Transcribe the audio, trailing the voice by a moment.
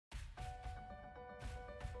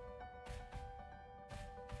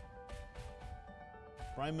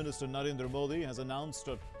Prime Minister Narendra Modi has announced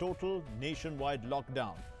a total nationwide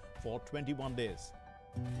lockdown for 21 days.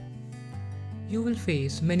 You will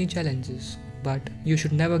face many challenges, but you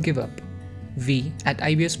should never give up. We at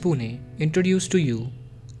IBS Pune introduce to you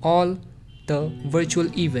all the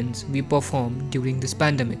virtual events we perform during this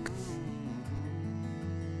pandemic.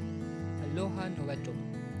 Aloha Novato,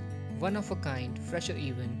 one of a kind fresher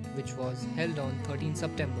event which was held on 13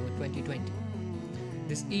 September 2020.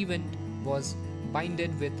 This event was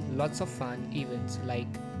binded with lots of fun events like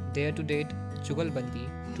Dare to Date, Jugalbandi,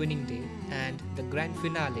 Twinning Day, and the grand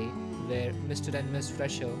finale where Mr. and Miss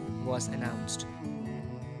Fresher was announced.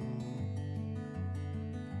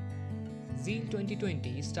 Zeal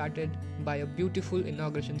 2020 started by a beautiful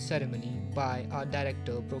inauguration ceremony by our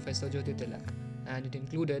director Professor Jyoti Tilak, and it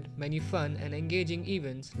included many fun and engaging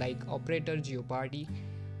events like Operator Geopardy,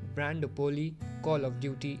 Brandopoly, Call of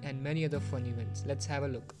Duty, and many other fun events. Let's have a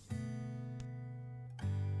look.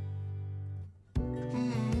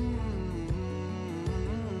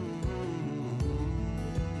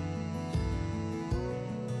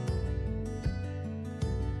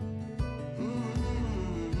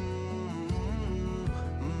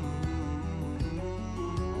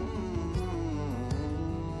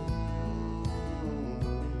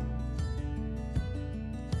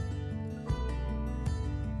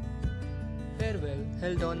 Farewell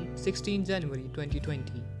held on 16 January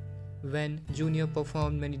 2020, when Junior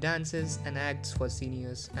performed many dances and acts for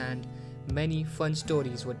seniors and many fun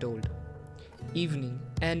stories were told. Evening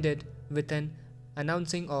ended with an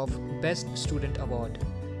announcing of Best Student Award.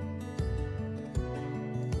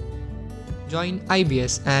 Join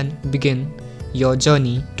IBS and begin your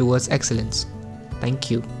journey towards excellence.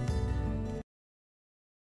 Thank you.